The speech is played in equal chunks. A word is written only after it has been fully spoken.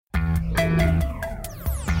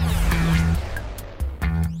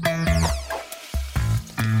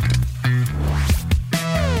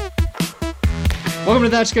Welcome to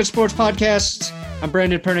That's Good Sports Podcast. I'm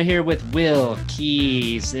Brandon Perna here with Will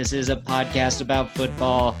Keys. This is a podcast about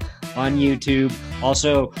football on YouTube,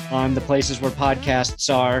 also on the places where podcasts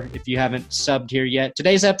are, if you haven't subbed here yet.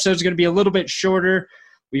 Today's episode is going to be a little bit shorter.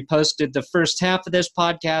 We posted the first half of this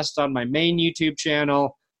podcast on my main YouTube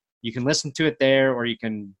channel. You can listen to it there, or you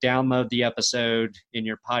can download the episode in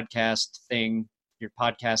your podcast thing, your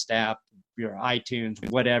podcast app, your iTunes,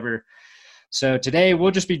 whatever. So today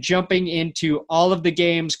we'll just be jumping into all of the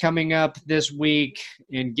games coming up this week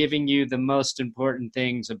and giving you the most important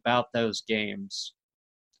things about those games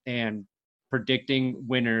and predicting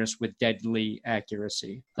winners with deadly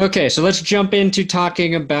accuracy. Okay, so let's jump into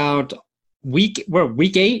talking about week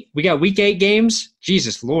 8? We got week 8 games?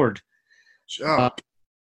 Jesus Lord. I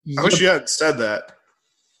wish you hadn't said that.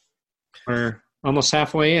 We're almost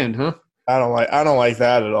halfway in, huh? I don't like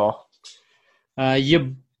that at all.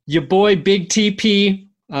 Your boy Big TP,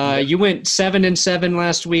 you went 7-7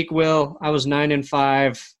 last week, Will. I was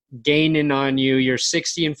 9-5, gaining on you. You're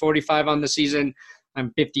 60-45 on the season.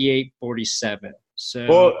 I'm 58-47. So,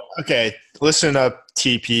 well, okay, listen up,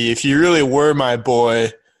 TP. If you really were my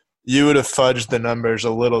boy, you would have fudged the numbers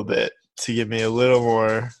a little bit to give me a little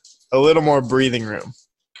more breathing room.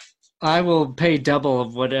 I will pay double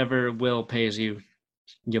of whatever Will pays you,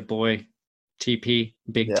 your boy TP,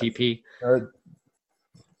 Big TP.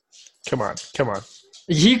 Come on.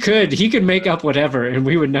 He could make up whatever, and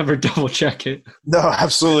we would never double check it. No,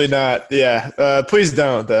 absolutely not. Yeah, please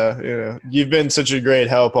don't. Though. You've been such a great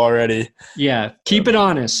help already. Yeah, keep it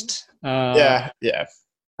honest. Yeah. All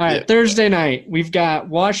right, Thursday night we've got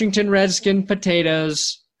Washington Redskin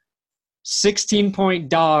potatoes, 16-point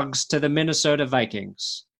dogs to the Minnesota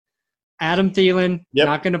Vikings. Adam Thielen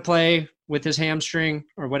not going to play with his hamstring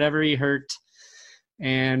or whatever he hurt.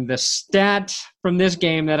 And the stat from this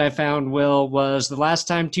game that I found, Will, was the last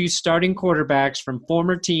time two starting quarterbacks from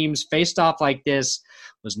former teams faced off like this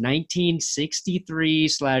was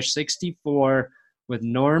 1963/64 with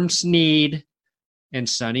Norm Snead and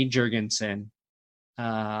Sonny Jurgensen.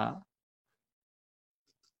 Not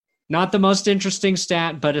the most interesting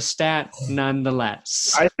stat, but a stat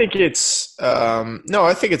nonetheless. I think it's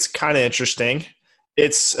kind of interesting.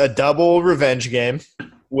 It's a double revenge game.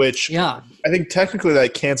 Which I think technically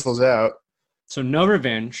that cancels out. So no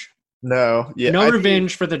revenge. No. Yeah. No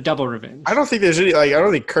revenge for the double revenge. I don't think there's any – I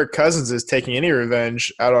don't think Kirk Cousins is taking any revenge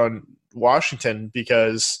out on Washington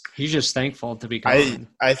because – he's just thankful to be gone.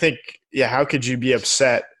 I think, how could you be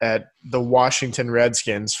upset at the Washington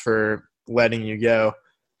Redskins for letting you go?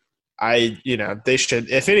 They should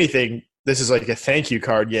 – if anything, this is like a thank you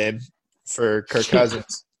card game for Kirk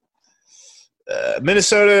Cousins.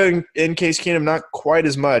 Minnesota and Case Keenum, not quite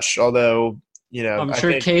as much, although, I'm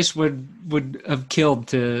sure Case would have killed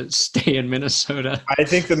to stay in Minnesota. I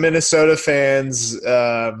think the Minnesota fans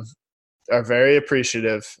are very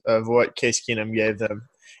appreciative of what Case Keenum gave them.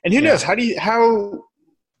 And who knows, what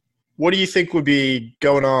do you think would be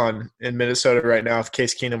going on in Minnesota right now if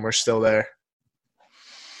Case Keenum were still there?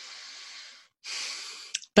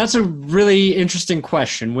 That's a really interesting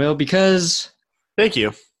question, Will, because – thank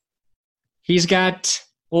you. He's got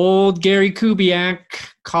old Gary Kubiak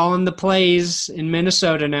calling the plays in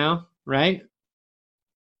Minnesota now, right?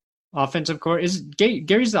 Offensive Gary's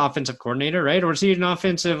the offensive coordinator, right? Or is he an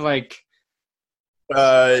offensive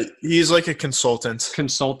he's like a consultant.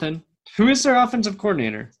 Consultant? Who is their offensive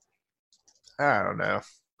coordinator? I don't know.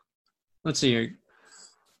 Let's see here.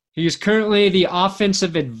 He's currently the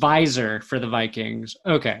offensive advisor for the Vikings.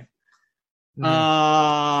 Okay.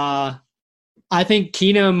 I think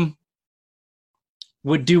Keenum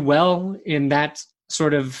would do well in that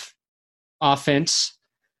sort of offense.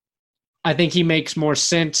 I think he makes more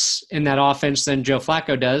sense in that offense than Joe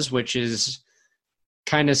Flacco does, which is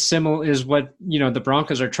kind of similar is what, the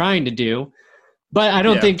Broncos are trying to do. But I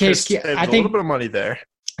don't think Case Keenum – a little bit of money there.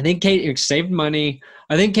 I think Case saved money.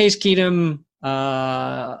 I think Case Keenum,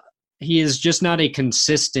 he is just not a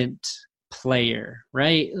consistent player,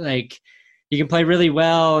 right? He can play really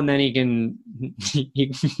well, and then he can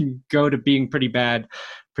go to being pretty bad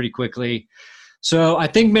pretty quickly. So I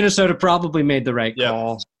think Minnesota probably made the right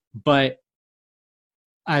call. But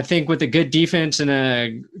I think with a good defense and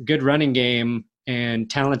a good running game and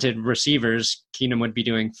talented receivers, Keenum would be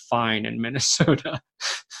doing fine in Minnesota.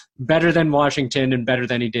 Better than Washington and better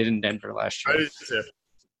than he did in Denver last year.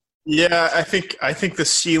 Yeah, I think the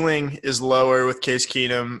ceiling is lower with Case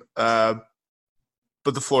Keenum.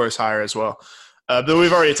 But the floor is higher as well. But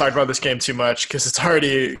we've already talked about this game too much because it's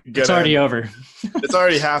already over. It's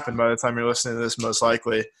already happened by the time you're listening to this, most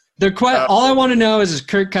likely. All I want to know is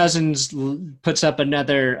Kirk Cousins puts up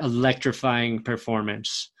another electrifying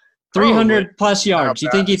performance. 300 plus yards. How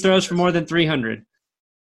You think he bad throws is for more than 300?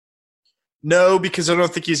 No, because I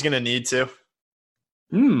don't think he's going to need to.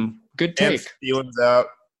 Good And take. Thielen's out.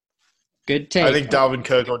 Good take. I think Dalvin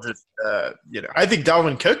Cook will just, I think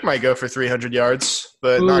Dalvin Cook might go for 300 yards,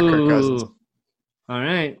 but not Kirk Cousins. All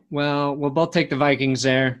right. Well, we'll both take the Vikings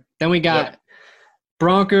there. Then we got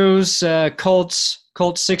Broncos, Colts.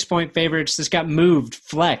 Colts 6-point favorites. This got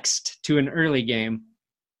flexed to an early game.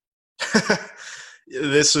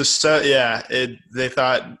 This was they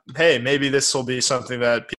thought, hey, maybe this will be something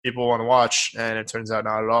that people want to watch, and it turns out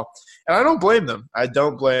not at all. And I don't blame them.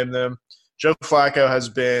 Joe Flacco has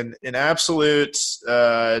been an absolute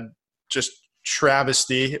just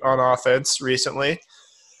travesty on offense recently.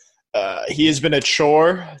 He has been a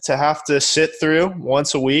chore to have to sit through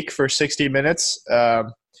once a week for 60 minutes.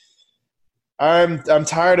 I'm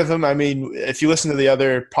tired of him. I mean, if you listen to the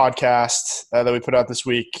other podcast that we put out this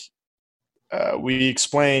week, I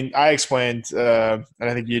explained, and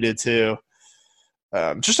I think you did too,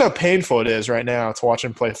 just how painful it is right now to watch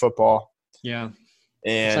him play football. Yeah.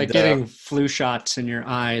 And it's like getting flu shots in your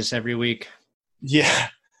eyes every week. Yeah.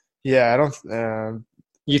 Yeah. I don't,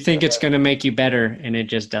 you think it's going to make you better, and it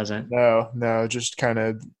just doesn't. No, it just kind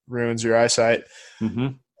of ruins your eyesight. Mm-hmm.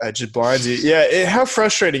 It just blinds you. Yeah. How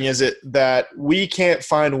frustrating is it that we can't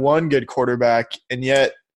find one good quarterback, and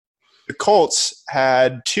yet the Colts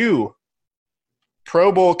had 2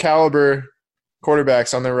 Pro Bowl caliber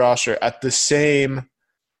quarterbacks on their roster at the same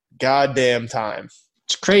goddamn time?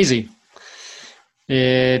 It's crazy.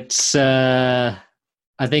 It's, I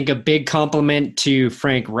think, a big compliment to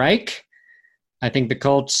Frank Reich. I think the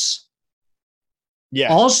Colts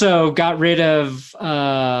also got rid of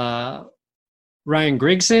Ryan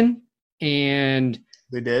Grigson, and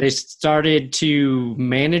they started to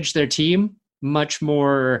manage their team much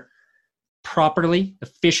more properly,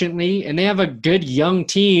 efficiently, and they have a good young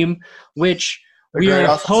team, which we are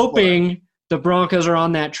hoping the Broncos are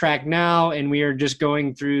on that track now, and we are just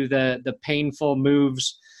going through the painful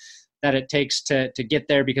moves that it takes to get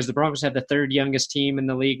there, because the Broncos have the 3rd youngest team in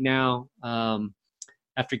the league now,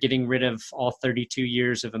 after getting rid of all 32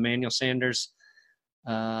 years of Emmanuel Sanders.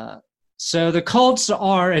 So the Colts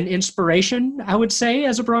are an inspiration, I would say,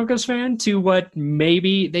 as a Broncos fan, to what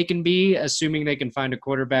maybe they can be, assuming they can find a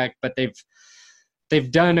quarterback. But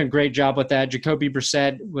they've done a great job with that. Jacoby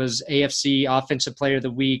Brissett was AFC Offensive Player of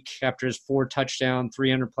the Week after his 4-touchdown,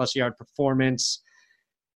 300-plus yard performance.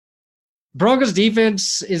 Broncos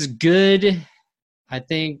defense is good. I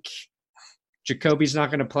think Jacoby's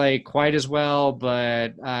not going to play quite as well,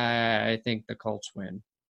 but I think the Colts win.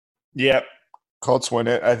 Yep. Colts win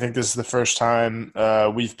it. I think this is the first time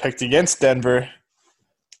we've picked against Denver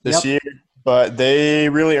this year, but they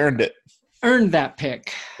really earned it. Earned that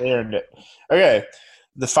pick. They earned it. Okay.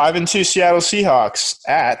 The 5-2 Seattle Seahawks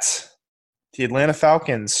at the Atlanta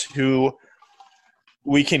Falcons, who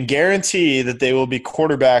we can guarantee that they will be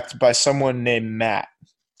quarterbacked by someone named Matt.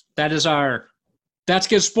 That is our That's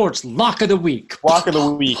Good Sports Lock of the Week. Lock of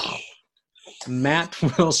the Week. Matt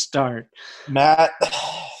will start.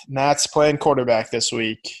 Matt's playing quarterback this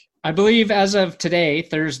week. I believe as of today,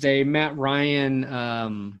 Thursday, Matt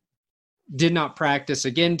Ryan did not practice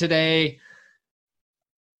again today.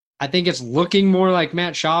 I think it's looking more like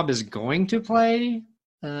Matt Schaub is going to play,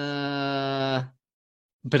 but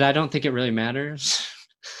I don't think it really matters.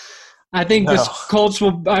 I think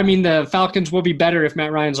the Falcons will be better if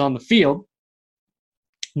Matt Ryan's on the field.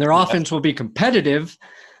 Their offense will be competitive,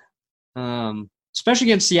 especially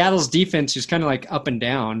against Seattle's defense, who's kind of like up and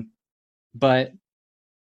down. But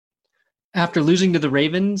after losing to the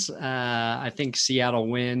Ravens, I think Seattle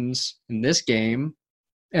wins in this game.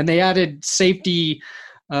 And they added safety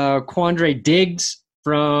Quandre Diggs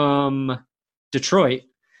from Detroit,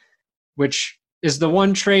 which is the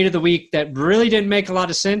one trade of the week that really didn't make a lot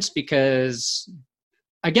of sense, because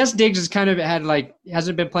I guess Diggs has kind of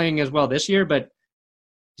hasn't been playing as well this year, but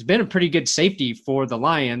he's been a pretty good safety for the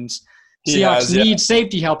Lions. Seahawks need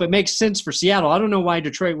safety help. It makes sense for Seattle. I don't know why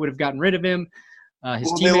Detroit would have gotten rid of him.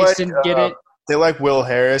 His teammates didn't get it. They like Will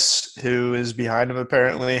Harris, who is behind him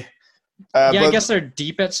apparently. I guess they're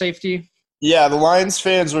deep at safety. Yeah, the Lions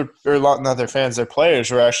fans not their fans, their players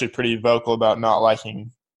were actually pretty vocal about not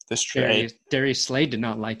liking this trade. Darius Slade did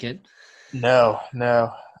not like it. No.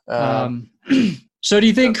 So do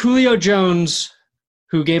you think Julio Jones,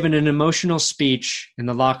 who gave an emotional speech in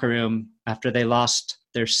the locker room after they lost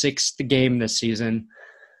their 6th game this season,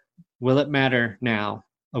 will it matter now,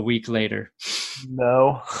 a week later?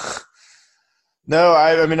 No. No,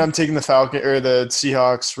 I mean, I'm taking the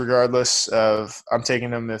Seahawks regardless of – I'm taking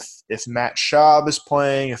them if Matt Schaub is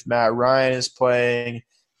playing, if Matt Ryan is playing,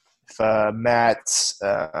 Matt.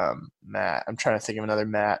 I'm trying to think of another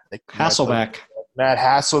Matt. Hasselbeck. Matt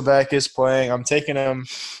Hasselbeck is playing. I'm taking him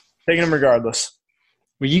regardless.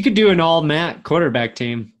 Well, you could do an all Matt quarterback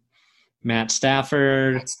team. Matt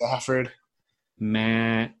Stafford.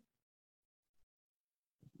 Matt.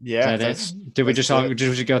 Yeah. Is that it? Did we just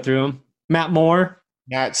go through them? Matt Moore.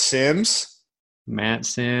 Matt Sims.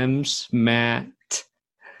 Matthew.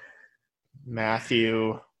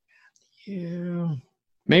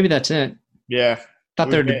 Maybe that's it. Yeah. Thought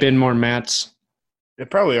there'd have been more Matts. There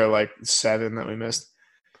probably are like 7 that we missed.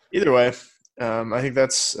 Either way, I think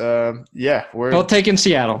that's We're taking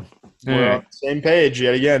Seattle. We're on the same page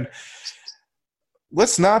yet again.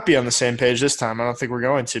 Let's not be on the same page this time. I don't think we're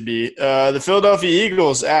going to be. The Philadelphia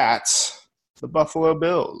Eagles at the Buffalo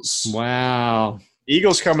Bills. Wow.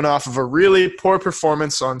 Eagles coming off of a really poor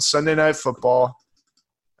performance on Sunday Night Football,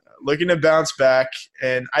 looking to bounce back.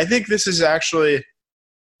 And I think this is actually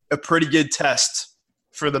a pretty good test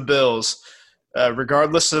for the Bills,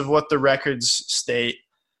 regardless of what the records state.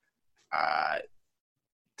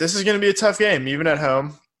 This is going to be a tough game, even at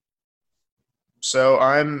home. So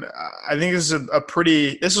I think this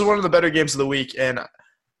is one of the better games of the week, and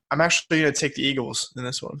I'm actually going to take the Eagles in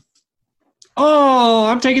this one. Oh,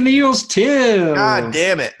 I'm taking the Eagles too. God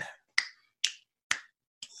damn it.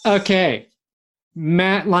 Okay.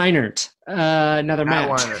 Matt Leinart. Another Matt.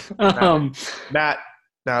 Matt.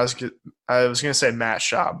 No, I was going to say Matt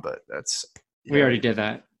Schaub, but that's – we already did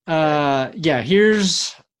that.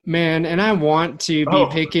 Here's – man, and I want to be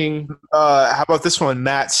picking – how about this one,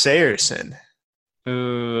 Matt Sayerson?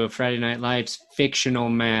 Ooh, Friday Night Lights, fictional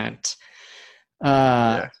Matt.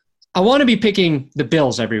 I want to be picking the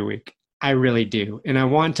Bills every week. I really do. And I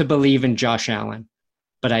want to believe in Josh Allen,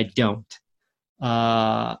 but I don't.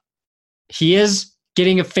 He is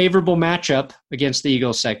getting a favorable matchup against the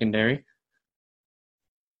Eagles secondary.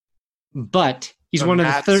 But he's one of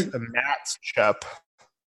the third. Matchup.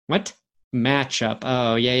 What? Matchup.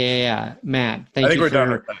 Oh, yeah. Matt, thank you. We're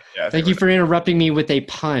done with that. Yeah, thank you for interrupting me with a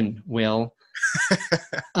pun, Will.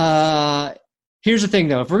 Here's the thing,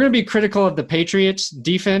 though. If we're going to be critical of the Patriots'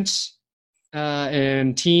 defense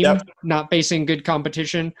and team not facing good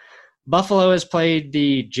competition, Buffalo has played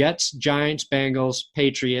the Jets, Giants, Bengals,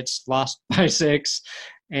 Patriots, lost by 6,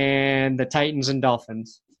 and the Titans and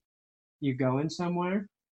Dolphins. You going somewhere?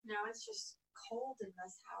 No, it's just cold in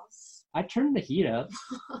this house. I turned the heat up.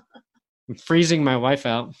 I'm freezing my wife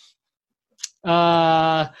out.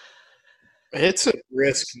 It's a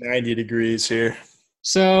brisk 90 degrees here.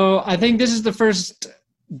 So I think this is the first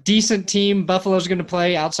decent team Buffalo's going to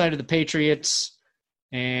play outside of the Patriots,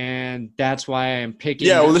 and that's why I'm picking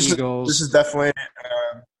the Eagles. This is definitely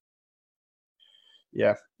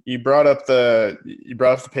You brought up the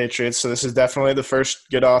Patriots, so this is definitely the first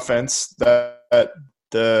good offense that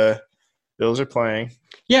the Bills are playing.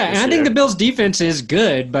 Yeah, and I think the Bills' defense is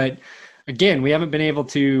good, but again, we haven't been able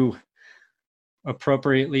to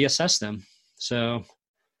appropriately assess them. So,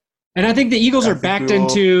 and I think the Eagles are backed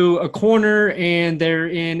into a corner, and they're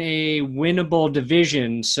in a winnable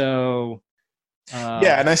division. So,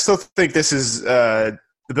 and I still think this is the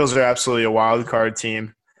Bills are absolutely a wild card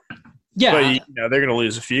team. Yeah, but they're going to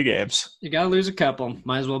lose a few games. You got to lose a couple.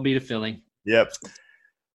 Might as well beat a Philly. Yep.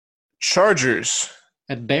 Chargers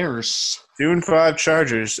at Bears. 2-5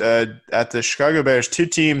 Chargers at the Chicago Bears. 2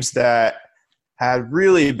 teams that had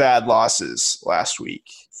really bad losses last week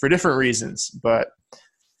for different reasons, but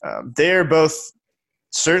they're both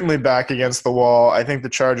certainly back against the wall. I think the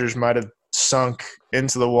Chargers might have sunk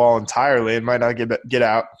into the wall entirely and might not get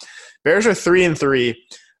out. Bears are 3-3,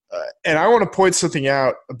 and I want to point something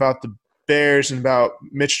out about the Bears and about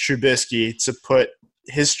Mitch Trubisky to put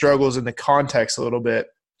his struggles into context a little bit.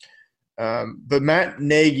 But Matt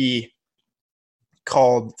Nagy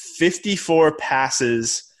called 54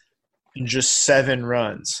 passes in just 7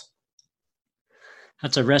 runs.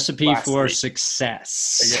 That's a recipe for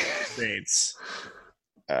success. Against the Saints.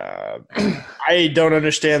 I don't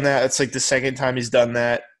understand that. It's like the second time he's done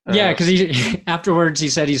that. Yeah, because afterwards he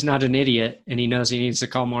said he's not an idiot and he knows he needs to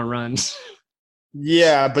call more runs.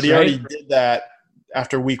 Yeah, but he already did that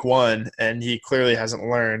after week 1, and he clearly hasn't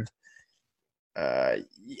learned. I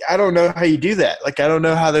don't know how you do that. Like, I don't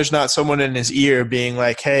know how there's not someone in his ear being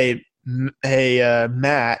like, hey,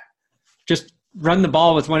 Matt. Just run the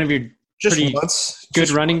ball with one of your good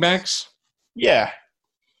running backs. Yeah.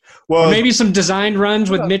 Well, or maybe some designed runs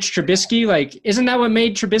with Mitch Trubisky. Like, isn't that what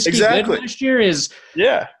made Trubisky good last year?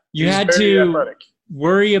 You had to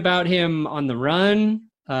worry about him on the run.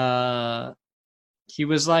 He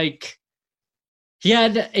was like – he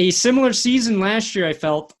had a similar season last year, I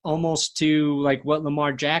felt, almost to like what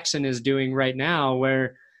Lamar Jackson is doing right now,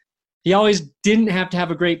 where he always didn't have to have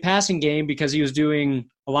a great passing game because he was doing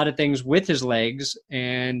a lot of things with his legs.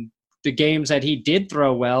 And the games that he did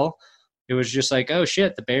throw well, it was just like, oh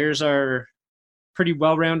shit, the Bears are a pretty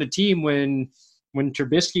well-rounded team when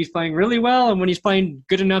Trubisky's playing really well and when he's playing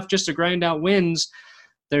good enough just to grind out wins.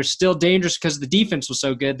 They're still dangerous because the defense was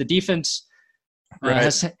so good. The defense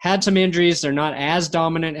has had some injuries. They're not as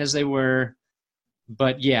dominant as they were.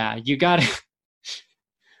 But, yeah, you got to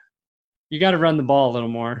run the ball a little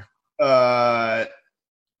more. Matt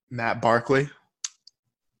Barkley.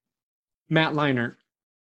 Matt Leinart.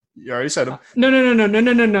 You already said him. No.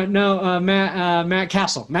 Matt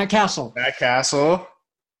Castle. Matt Castle. This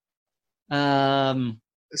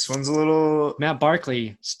one's a little. Matt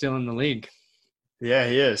Barkley still in the league. Yeah,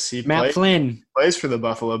 he is. Flynn plays for the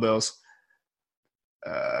Buffalo Bills.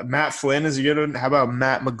 Matt Flynn is a good one. How about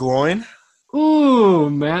Matt McGloin? Ooh,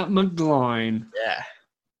 Matt McGloin. Yeah.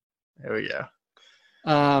 There we go.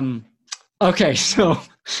 Okay, so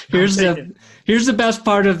here's the best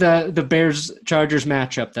part of the Bears-Chargers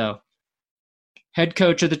matchup, though. Head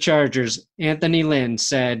coach of the Chargers, Anthony Lynn,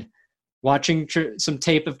 said, watching some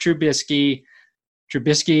tape of Trubisky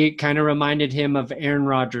kind of reminded him of Aaron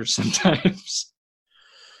Rodgers sometimes.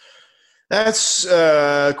 That's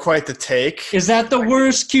quite the take. Is that the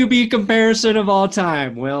worst QB comparison of all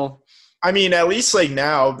time, Will? I mean, at least like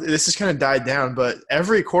now, this has kind of died down, but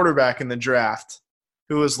every quarterback in the draft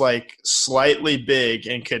who was like slightly big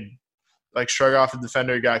and could like shrug off a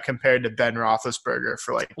defender got compared to Ben Roethlisberger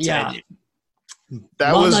for like 10 years.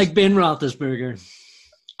 That was like Ben Roethlisberger.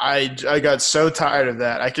 I got so tired of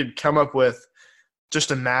that. I could come up with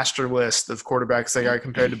just a master list of quarterbacks that got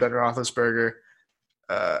compared to Ben Roethlisberger.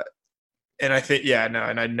 And I think, and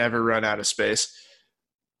I'd never run out of space.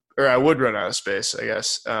 Or I would run out of space, I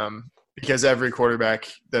guess, because every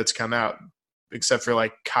quarterback that's come out, except for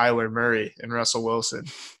like Kyler Murray and Russell Wilson,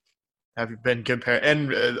 have been compared.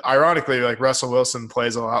 And ironically, like Russell Wilson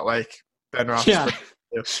plays a lot like Ben Roethlisberger.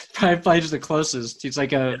 Yeah, probably plays the closest. He's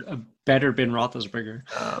like a better Ben Roethlisberger.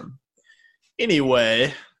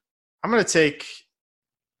 Anyway, I'm going to take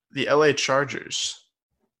the LA Chargers.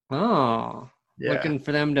 Oh, yeah. Looking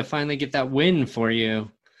for them to finally get that win for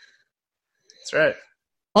you. That's right.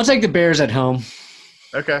 I'll take the Bears at home.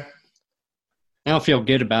 Okay. I don't feel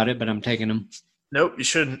good about it, but I'm taking them. Nope, you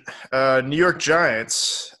shouldn't. New York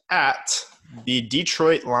Giants at the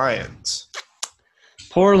Detroit Lions.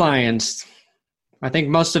 Poor Lions. I think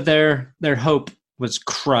most of their hope was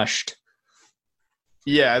crushed.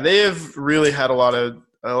 Yeah, they have really had a lot of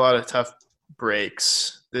tough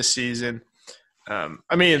breaks this season.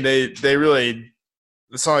 I mean, they really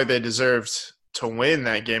 – it's not like they deserved to win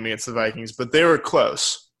that game against the Vikings, but they were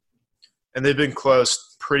close. And they've been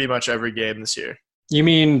close pretty much every game this year. You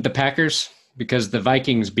mean the Packers? Because the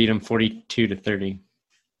Vikings beat them 42-30.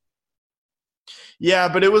 Yeah,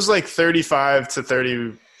 but it was like 35 to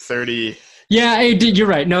 30. Yeah, you're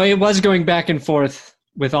right. No, it was going back and forth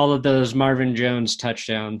with all of those Marvin Jones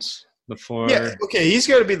touchdowns before. Yeah, okay, he's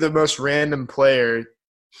got to be the most random player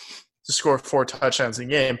to score 4 touchdowns in a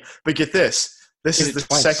game. But get this. This is the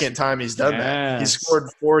second time he's done that. He scored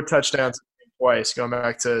 4 touchdowns twice, going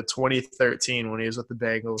back to 2013 when he was with the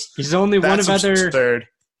Bengals. He's only one of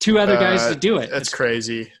two other guys to do it. That's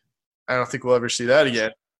crazy. I don't think we'll ever see that again.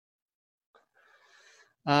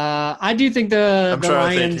 I do think the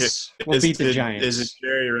Lions will beat the Giants. Is it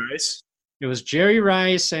Jerry Rice? It was Jerry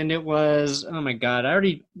Rice, and it was, oh my God, I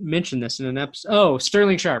already mentioned this in an episode. Oh,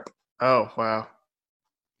 Sterling Sharp. Oh, wow.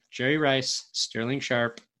 Jerry Rice, Sterling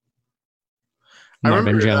Sharp,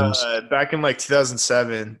 Marvin Jones. Back in like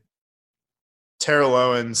 2007, Terrell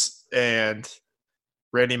Owens and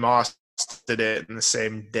Randy Moss did it in the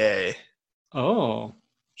same day. Oh.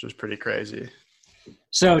 Which was pretty crazy.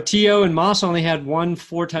 So T.O. and Moss only had 1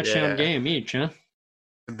 4-touchdown game each, huh?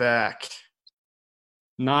 Back.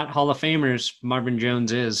 Not Hall of Famers. Marvin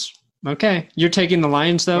Jones is. Okay. You're taking the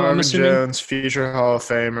Lions, though, Marvin I'm assuming? Jones, future Hall of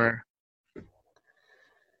Famer.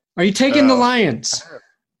 Are you taking the Lions?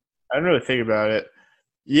 I didn't really think about it.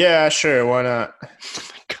 Yeah, sure. Why not? Oh,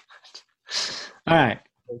 my God. All right.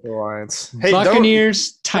 Take the Lions. Hey,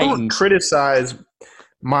 Buccaneers, Titans. Don't criticize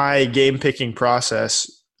my game-picking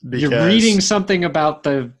process. You're reading something about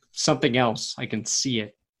something else. I can see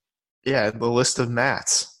it. Yeah, the list of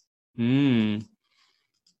Matts.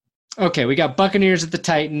 Okay, we got Buccaneers at the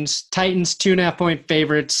Titans. Titans 2.5-point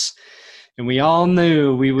favorites. And we all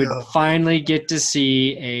knew we would finally get to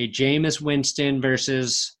see a Jameis Winston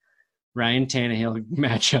versus Ryan Tannehill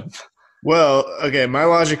matchup. Well, okay, my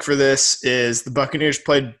logic for this is the Buccaneers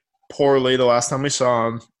played poorly the last time we saw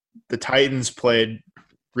them. The Titans played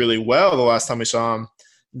really well the last time we saw them.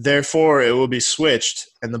 Therefore, it will be switched,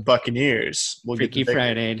 and the Buccaneers will Freaky get the victory.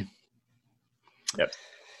 Friday. Yep.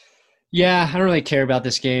 Yeah, I don't really care about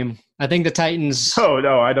this game. I think the Titans Oh,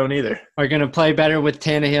 no, I don't either. are going to play better with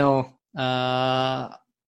Tannehill. I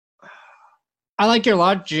like your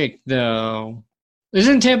logic, though.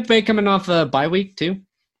 Isn't Tampa Bay coming off a bye week, too?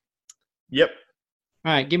 Yep.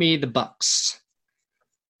 All right, give me the Bucks.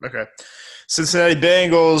 Okay. Cincinnati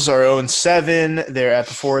Bengals are 0-7. They're at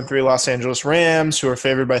the 4-3 Los Angeles Rams, who are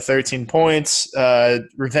favored by 13 points.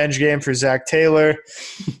 Revenge game for Zach Taylor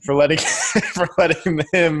for letting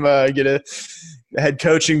him get a head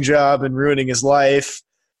coaching job and ruining his life.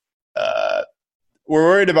 We're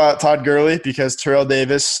worried about Todd Gurley because Terrell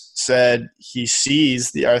Davis said he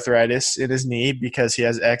sees the arthritis in his knee because he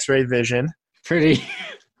has X-ray vision. Pretty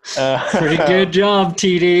good job,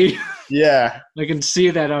 TD. Yeah. I can see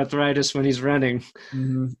that arthritis when he's running.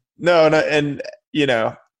 Mm-hmm. No, and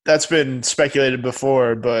that's been speculated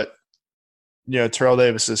before, but Terrell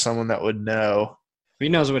Davis is someone that would know. He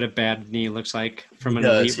knows what a bad knee looks like from an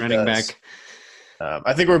elite running back.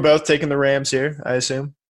 I think we're both taking the Rams here, I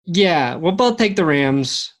assume. Yeah, we'll both take the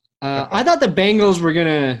Rams. I thought the Bengals were going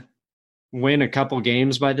to win a couple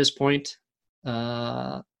games by this point.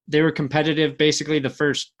 They were competitive basically the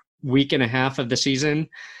first week and a half of the season,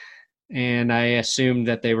 and I assumed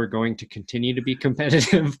that they were going to continue to be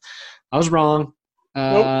competitive. I was wrong.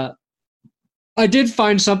 Nope. I did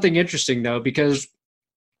find something interesting, though, because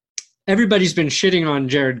everybody's been shitting on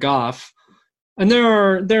Jared Goff, and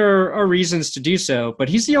there are reasons to do so, but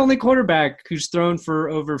he's the only quarterback who's thrown for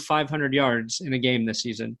over 500 yards in a game this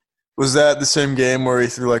season. Was that the same game where he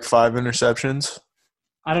threw like 5 interceptions?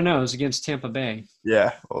 I don't know. It was against Tampa Bay.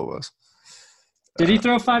 Yeah, well, it was. Did he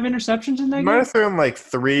throw 5 interceptions in that game? Might have thrown like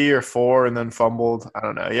 3 or 4 and then fumbled. I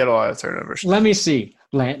don't know. He had a lot of turnovers. Let me see.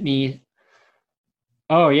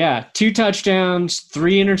 Oh, yeah. 2 touchdowns,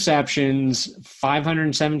 3 interceptions,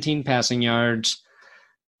 517 passing yards.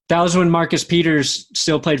 That was when Marcus Peters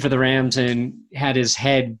still played for the Rams and had his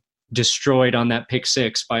head destroyed on that pick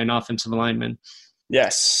 6 by an offensive lineman.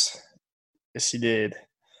 Yes, he did.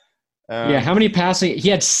 How many passing? He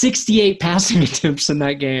had 68 passing attempts in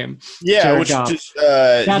that game. Yeah, Jared which Goff. just,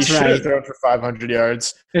 That's he should right. have thrown for 500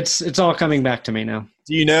 yards. It's all coming back to me now.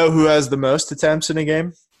 Do you know who has the most attempts in a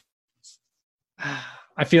game?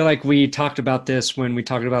 I feel like we talked about this when we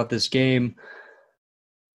talked about this game.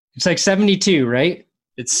 It's like 72, right?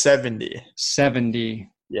 It's 70. 70.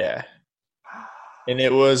 Yeah. And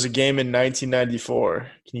it was a game in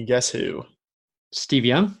 1994. Can you guess who? Steve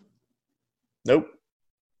Young? Nope.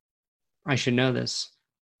 I should know this.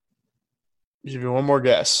 I'll give you one more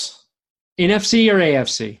guess. NFC or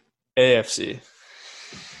AFC? AFC.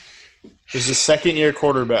 He's a second-year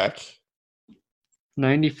quarterback.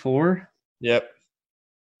 94? Yep.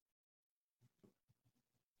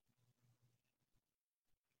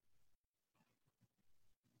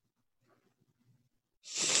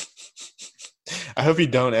 I hope you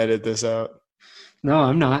don't edit this out. No,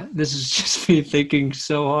 I'm not. This is just me thinking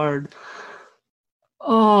so hard.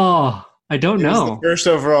 Oh, I don't He was know. the first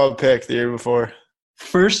overall pick the year before.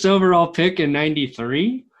 First overall pick in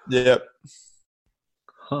 93? Yep.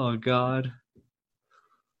 Oh, God.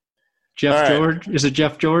 Jeff All right. George? Is it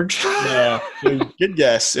Jeff George? Yeah. Good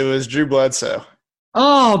guess. It was Drew Bledsoe.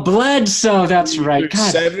 Oh, Bledsoe. That's He right. threw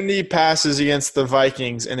God. 70 passes against the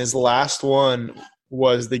Vikings, and his last one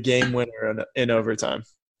was the game winner in overtime.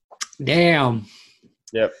 Damn.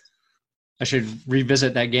 Yep. I should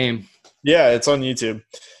revisit that game. Yeah, it's on YouTube.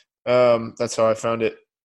 That's how I found it.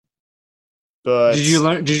 But Did you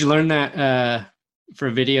learn that for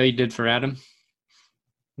a video you did for Adam?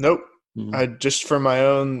 Nope. Mhm. I just for my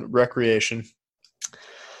own recreation.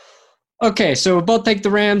 Okay, so we'll both take the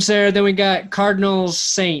Rams there. Then we got Cardinals,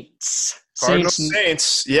 Saints.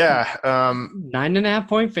 Saints. Yeah.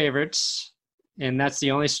 9.5-point favorites, and that's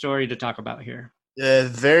the only story to talk about here. A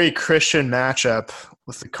very Christian matchup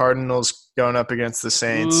with the Cardinals going up against the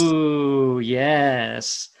Saints. Ooh,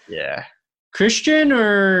 yes. Yeah. Christian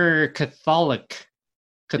or Catholic?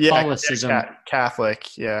 Catholicism. Yeah,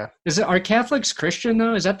 Catholic, yeah. Are Catholics Christian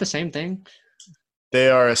though? Is that the same thing? They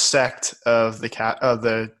are a sect of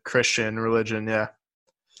the Christian religion, yeah.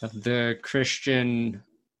 Of the Christian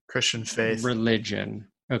faith. religion.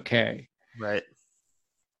 Okay. Right.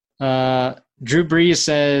 Drew Brees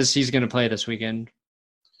says he's going to play this weekend.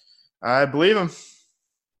 I believe him.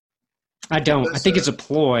 I don't. I think it's a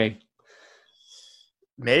ploy.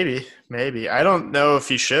 Maybe. I don't know if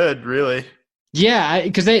he should, really. Yeah,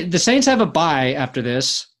 because the Saints have a bye after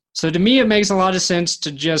this. So to me, it makes a lot of sense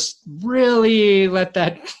to just really let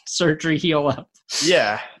that surgery heal up.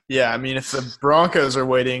 Yeah. Yeah, I mean, if the Broncos are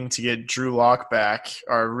waiting to get Drew Lock back,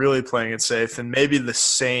 are really playing it safe, then maybe the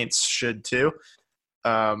Saints should too.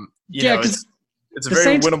 Because It's a the very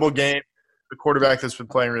Saints, winnable game. The quarterback that's been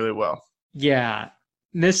playing really well. yeah,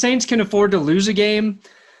 the Saints can afford to lose a game.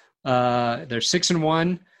 They're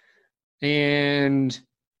 6-1, and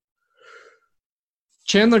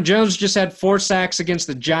Chandler Jones just had 4 sacks against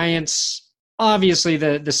the Giants. Obviously,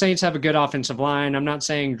 the Saints have a good offensive line. I'm not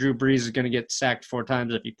saying Drew Brees is going to get sacked 4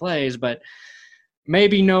 times if he plays, but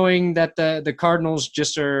maybe knowing that the Cardinals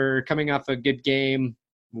just are coming off a good game,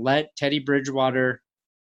 let Teddy Bridgewater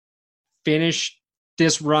finish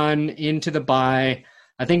this run into the bye.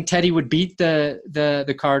 I think Teddy would beat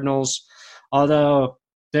the Cardinals, although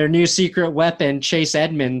their new secret weapon, Chase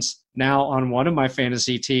Edmonds, now on one of my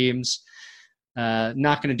fantasy teams,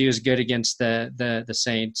 not going to do as good against the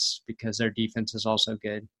Saints because their defense is also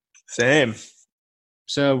good. Same.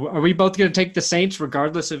 So are we both going to take the Saints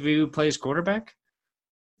regardless of who plays quarterback?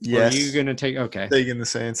 Yes. Or are you going to take – okay. Taking the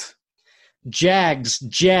Saints. Jags,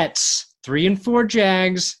 Jets, 3-4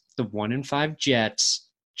 Jags, the 1-5 Jets.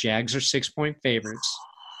 Jags are 6-point favorites.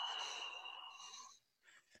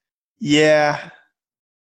 Yeah.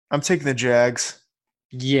 I'm taking the Jags.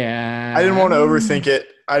 Yeah. I didn't want to overthink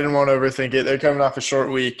it. They're coming off a short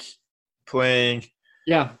week playing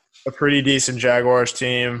a pretty decent Jaguars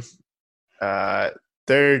team. They're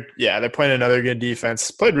playing another good defense.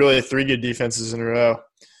 Played really 3 good defenses in a row.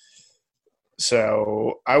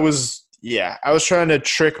 So I was trying to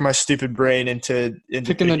trick my stupid brain into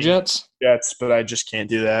picking the Jets, but I just can't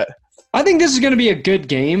do that. I think this is going to be a good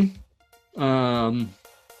game.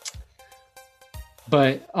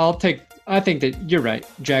 But I think that you're right.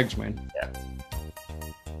 Jags win. Yeah.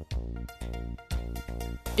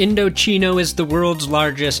 Indochino is the world's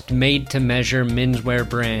largest made-to-measure menswear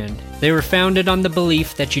brand. They were founded on the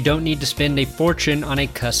belief that you don't need to spend a fortune on a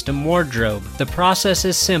custom wardrobe. The process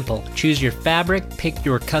is simple. Choose your fabric, pick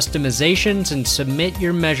your customizations, and submit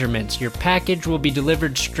your measurements. Your package will be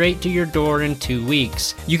delivered straight to your door in 2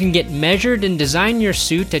 weeks. You can get measured and design your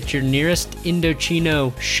suit at your nearest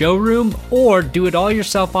Indochino showroom or do it all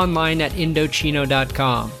yourself online at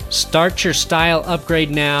Indochino.com. Start your style upgrade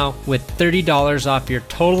now with $30 off your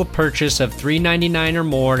total purchase of $3.99 or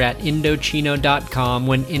more at Indochino.com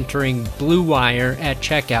when entering Blue Wire at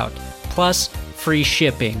checkout, plus free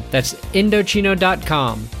shipping. That's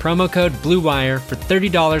Indochino.com. Promo code BLUEWIRE for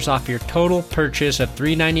 $30 off your total purchase of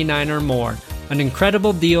 $3.99 or more. An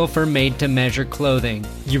incredible deal for made-to-measure clothing.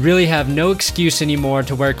 You really have no excuse anymore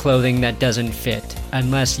to wear clothing that doesn't fit,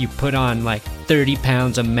 unless you put on like 30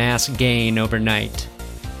 pounds of mass gain overnight.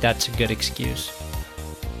 That's a good excuse.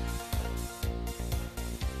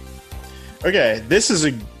 Okay, this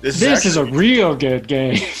is a real good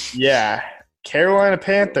game. Yeah. Carolina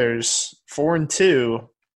Panthers 4-2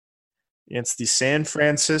 against the San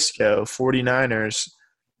Francisco 49ers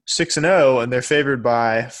 6-0, and they're favored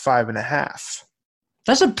by 5.5.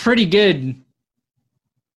 That's a pretty good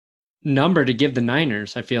number to give the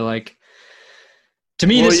Niners, I feel like. To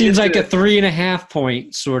me, this seems like a 3.5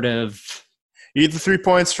 point sort of. You get the 3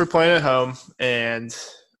 points for playing at home, and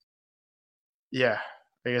yeah,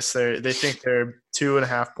 I guess they think they're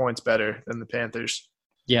 2.5 points better than the Panthers.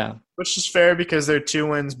 Yeah. Which is fair because they're 2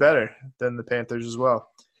 wins better than the Panthers as well.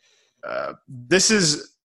 This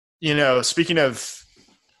is, speaking of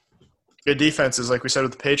good defenses, like we said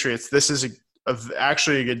with the Patriots, this is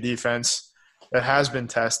actually a good defense that has been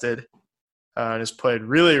tested and has played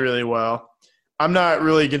really, really well. I'm not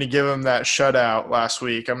really going to give them that shutout last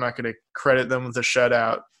week. I'm not going to credit them with a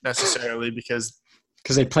shutout necessarily because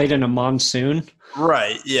they played in a monsoon.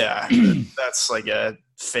 Right, yeah. That's like a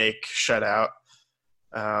fake shutout.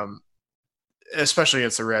 Especially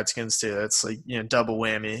against the Redskins too. That's like, double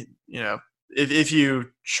whammy. If you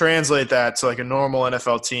translate that to like a normal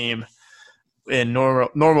NFL team in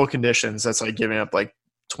normal conditions, that's like giving up like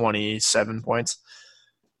 27 points.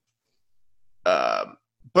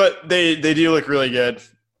 But they do look really good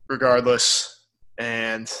regardless.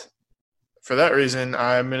 And for that reason,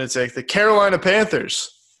 I'm going to take the Carolina Panthers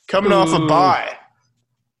coming off a bye.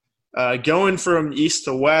 Going from east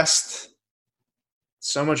to west,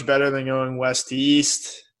 so much better than going west to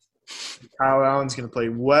east. Kyle Allen's going to play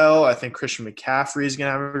well. I think Christian McCaffrey is going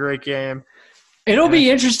to have a great game. It'll be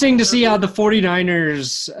interesting to see how the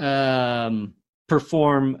 49ers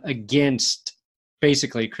perform against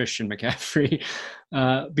basically Christian McCaffrey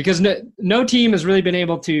because no team has really been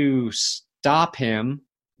able to stop him.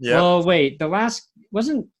 Yeah. Well, wait, did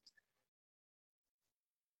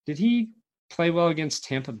he play well against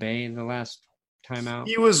Tampa Bay in the last time out?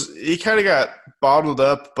 He kind of got bottled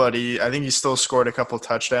up, but I think he still scored a couple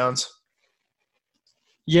touchdowns.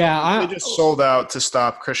 Yeah, They just sold out to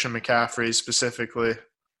stop Christian McCaffrey specifically.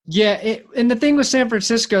 Yeah, and the thing with San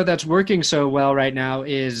Francisco that's working so well right now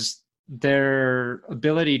is their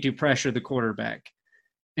ability to pressure the quarterback.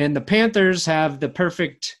 And the Panthers have the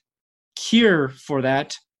perfect cure for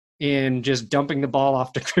that in just dumping the ball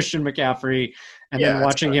off to Christian McCaffrey and then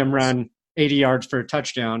watching him run 80 yards for a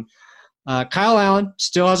touchdown. Kyle Allen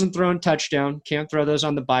still hasn't thrown touchdown. Can't throw those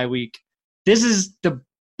on the bye week. This is the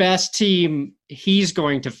best team he's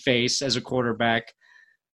going to face as a quarterback.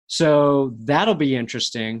 So that'll be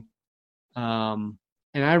interesting. And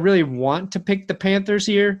I really want to pick the Panthers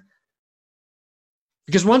here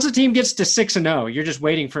because once a team gets to 6-0, you're just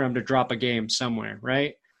waiting for them to drop a game somewhere,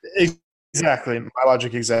 right? Exactly. My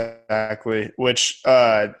logic exactly, which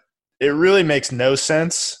it really makes no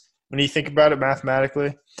sense when you think about it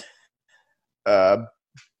mathematically.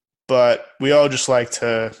 But we all like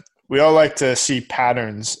to see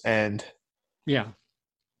patterns and yeah.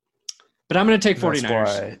 But I'm going to take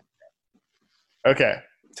 49ers. Okay.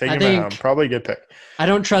 Taking them at home. Probably a good pick. I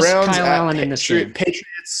don't trust Browns Kyle Allen in this game.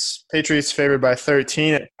 Patriots favored by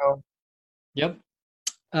 13 at home. Yep.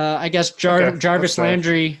 I guess Jarvis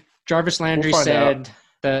Landry said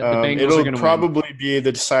the Bengals are going to win. It'll probably be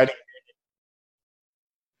the deciding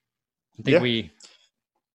game. I think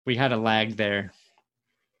we had a lag there.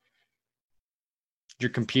 Your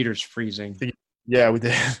computer's freezing. Yeah, we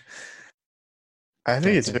did. I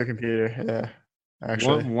think it's your computer. Yeah,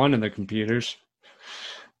 actually. One of the computers.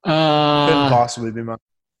 Couldn't possibly be mine.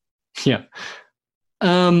 Yeah.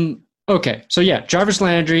 Okay. So, yeah, Jarvis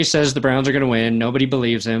Landry says the Browns are going to win. Nobody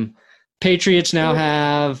believes him. Patriots now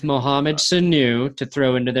have Mohamed Sanu to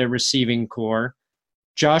throw into their receiving core.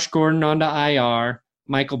 Josh Gordon onto IR.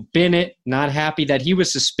 Michael Bennett, not happy that he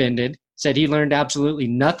was suspended, said he learned absolutely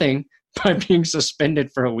nothing by being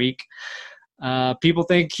suspended for a week. People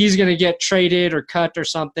think he's going to get traded or cut or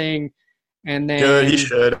something. And then good, he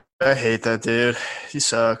should. I hate that dude. He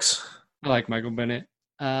sucks. I like Michael Bennett.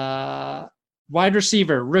 Wide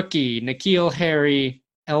receiver, rookie, N'Keal Harry,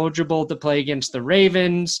 eligible to play against the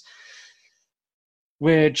Ravens,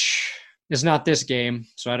 which is not this game,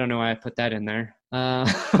 so I don't know why I put that in there.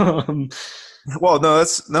 Well,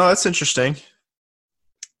 that's interesting.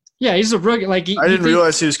 Yeah, he's a rookie. I didn't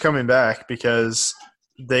realize he was coming back because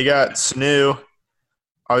they got Sanu.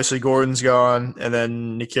 Obviously, Gordon's gone, and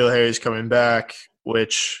then N'Keal Harry's coming back,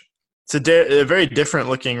 which it's a very different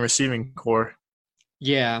looking receiving core.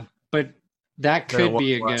 Yeah, but that could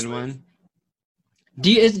be a good one.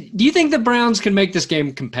 Do you think the Browns can make this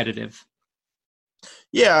game competitive?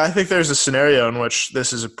 Yeah, I think there's a scenario in which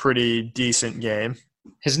this is a pretty decent game.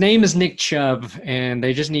 His name is Nick Chubb, and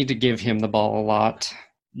they just need to give him the ball a lot.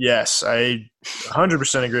 Yes, I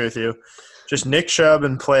 100% agree with you. Just Nick Chubb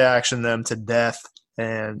and play action them to death,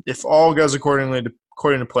 and if all goes according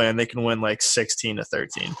to plan, they can win like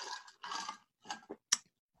 16-13.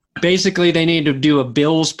 Basically, they need to do a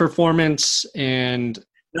Bills performance and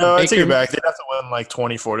 – No, I take it back. They'd have to win like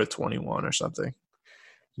 24-21 or something.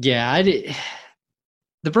 Yeah,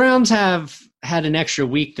 the Browns have had an extra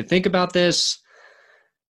week to think about this.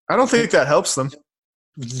 I don't think that helps them.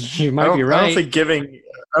 You might be right.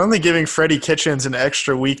 I don't think giving Freddie Kitchens an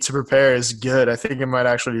extra week to prepare is good. I think it might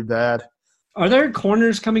actually be bad. Are there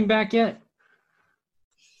corners coming back yet?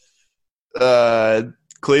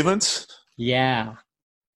 Cleveland's? Yeah.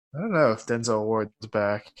 I don't know if Denzel Ward's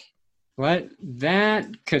back. What?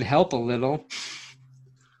 That could help a little.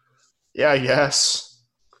 Yeah, I guess.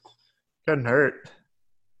 Couldn't hurt.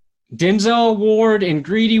 Denzel Ward and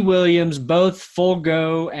Greedy Williams both full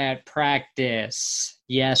go at practice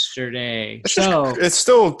yesterday. It's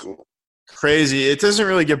still crazy. It doesn't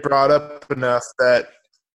really get brought up enough that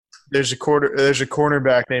there's a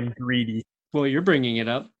cornerback named Greedy. Well, you're bringing it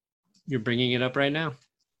up. You're bringing it up right now.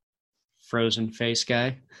 Frozen face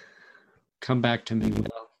guy. Come back to me,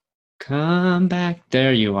 Will. Come back.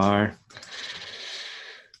 There you are.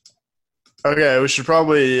 Okay, we should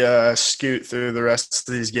probably scoot through the rest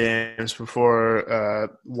of these games before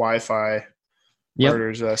Wi-Fi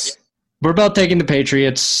murders us. We're both taking the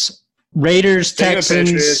Patriots. Raiders,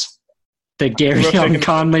 Texans, the Garyon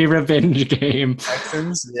Conley revenge game.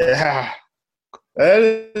 Texans, yeah.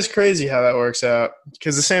 That is crazy how that works out.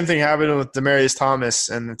 Because the same thing happened with Demaryius Thomas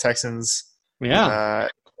and the Texans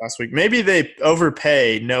last week. Maybe they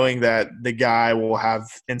overpay knowing that the guy will have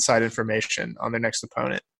inside information on their next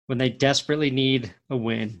opponent. When they desperately need a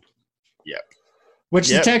win. Yep. Which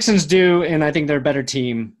the Texans do, and I think they're a better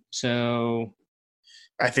team. So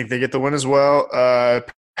I think they get the win as well.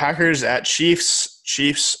 Packers at Chiefs.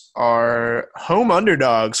 Chiefs are home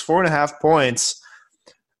underdogs, 4.5 points.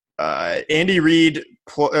 Andy Reid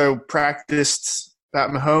practiced Pat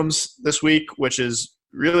Mahomes this week, which is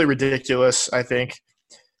really ridiculous, I think.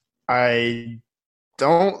 I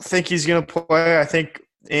don't think he's going to play. I think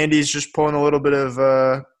Andy's just pulling a little bit of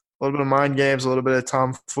mind games, a little bit of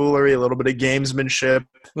tomfoolery, a little bit of gamesmanship.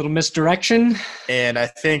 A little misdirection. And I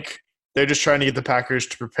think they're just trying to get the Packers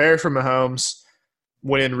to prepare for Mahomes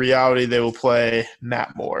when in reality they will play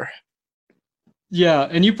Matt Moore. Yeah,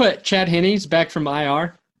 and you put Chad Henne's back from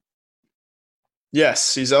IR?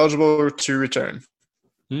 Yes, he's eligible to return.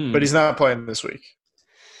 But he's not playing this week.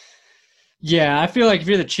 Yeah, I feel like if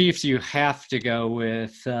you're the Chiefs, you have to go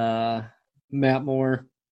with Matt Moore.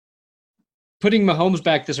 Putting Mahomes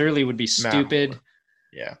back this early would be stupid.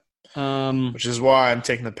 Yeah. Which is why I'm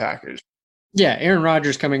taking the Packers. Yeah, Aaron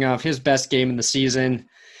Rodgers coming off his best game in the season.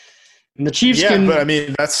 And the Chiefs can – Yeah, but, I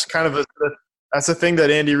mean, that's kind of that's a thing that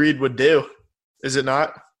Andy Reid would do, is it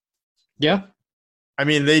not? Yeah. I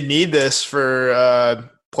mean, they need this for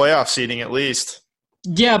playoff seeding at least.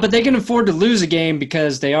 Yeah, but they can afford to lose a game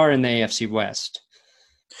because they are in the AFC West.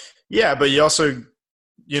 Yeah, but you also,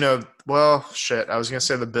 well, shit. I was going to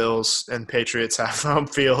say the Bills and Patriots have home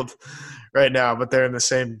field right now, but they're in the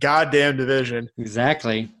same goddamn division.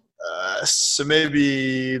 Exactly. So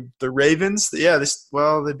maybe the Ravens. Yeah,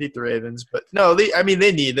 they beat the Ravens, but no, they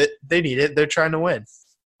need it. They need it. They're trying to win.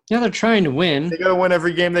 Yeah, they're trying to win. They got to win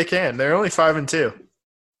every game they can. They're only 5-2.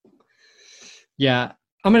 Yeah,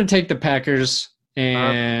 I'm going to take the Packers.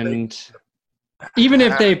 And even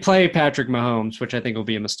if they play Patrick Mahomes, which I think will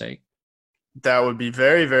be a mistake. That would be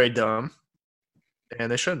very, very dumb.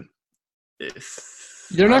 And they shouldn't.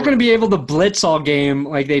 They're not going to be able to blitz all game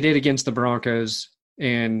like they did against the Broncos.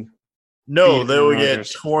 And no, they will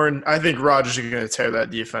get torn. I think Rodgers is going to tear that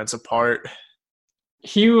defense apart.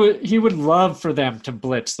 He would love for them to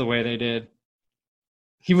blitz the way they did.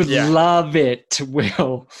 He would love it,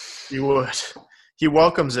 Will. He would. He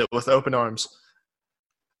welcomes it with open arms.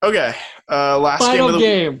 Okay, last Final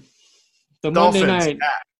game. The Dolphins Monday night.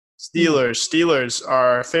 At Steelers. Steelers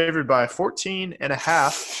are favored by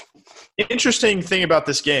 14.5. Interesting thing about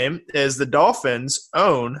this game is the Dolphins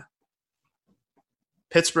own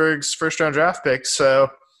Pittsburgh's first-round draft pick. So,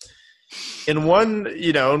 in one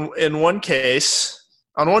case,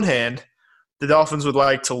 on one hand, the Dolphins would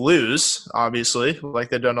like to lose, obviously, like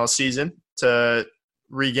they've done all season, to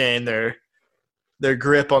regain their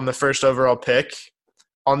grip on the first overall pick.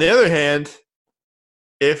 On the other hand,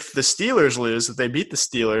 if the Steelers lose, if they beat the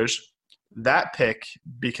Steelers, that pick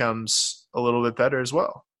becomes a little bit better as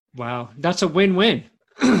well. Wow, that's a win-win.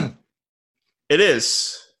 It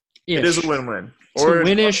is. Ish. It is a win-win. It's or a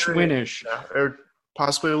win-ish. Yeah, or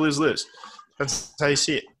possibly a lose-lose. That's how you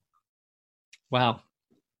see it. Wow.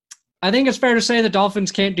 I think it's fair to say the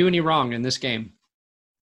Dolphins can't do any wrong in this game.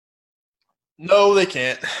 No, they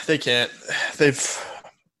can't. They can't. They've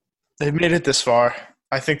made it this far.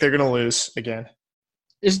 I think they're going to lose again.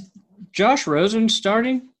 Is Josh Rosen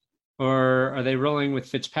starting, or are they rolling with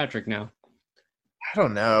Fitzpatrick now? I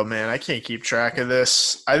don't know, man. I can't keep track of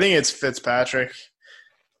this. I think it's Fitzpatrick.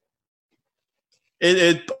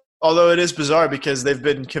 Although it is bizarre because they've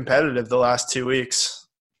been competitive the last 2 weeks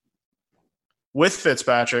with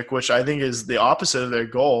Fitzpatrick, which I think is the opposite of their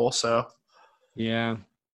goal. So yeah,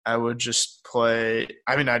 I would just play.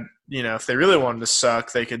 I mean, if they really wanted to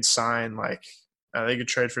suck, they could sign they could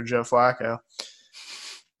trade for Joe Flacco.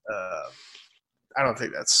 I don't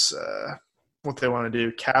think that's what they want to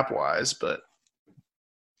do cap-wise, but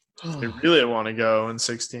they really want to go in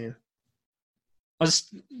 16.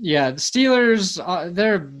 Yeah, the Steelers,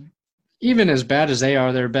 they're even as bad as they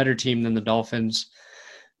are, they're a better team than the Dolphins.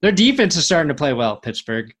 Their defense is starting to play well,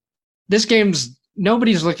 Pittsburgh.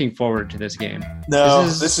 Nobody's looking forward to this game. No,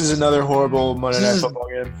 this is another horrible Monday Night Football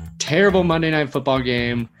game. Terrible Monday Night Football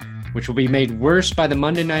game, which will be made worse by the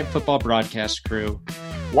Monday Night Football broadcast crew.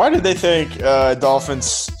 Why did they think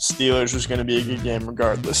Dolphins-Steelers was going to be a good game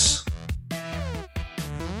regardless?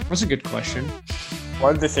 That's a good question.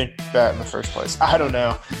 Why did they think that in the first place? I don't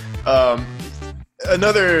know.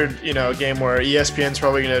 Another, game where ESPN's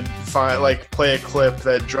probably going to play a clip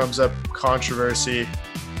that drums up controversy.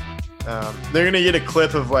 They're going to get a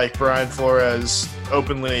clip of Brian Flores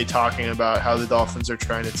openly talking about how the Dolphins are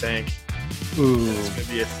trying to tank. Ooh. It's going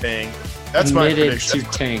to be a thing. That's my prediction.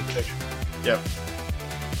 To tank. Yep.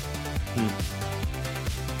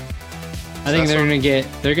 I think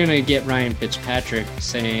they're going to get Ryan Fitzpatrick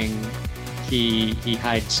saying he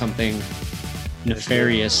hides something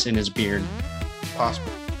nefarious in his beard.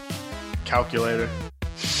 Possible. Calculator.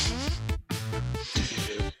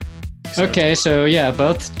 Okay, so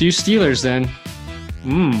both do Steelers then.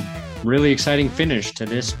 Really exciting finish to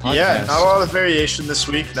this podcast. Yeah, not a lot of variation this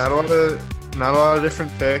week. Not a lot of Not a lot of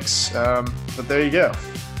different picks, but there you go.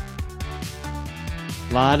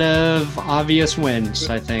 A lot of obvious wins,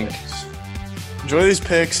 I think. Enjoy these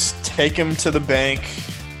picks. Take them to the bank.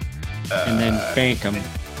 And then bank them.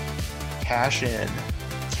 Cash in.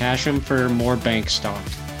 Cash them for more bank stock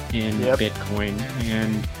in Bitcoin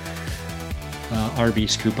and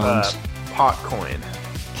Arby's coupons. Potcoin.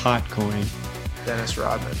 Potcoin. Dennis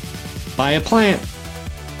Rodman. Buy a plant.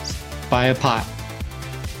 Buy a pot.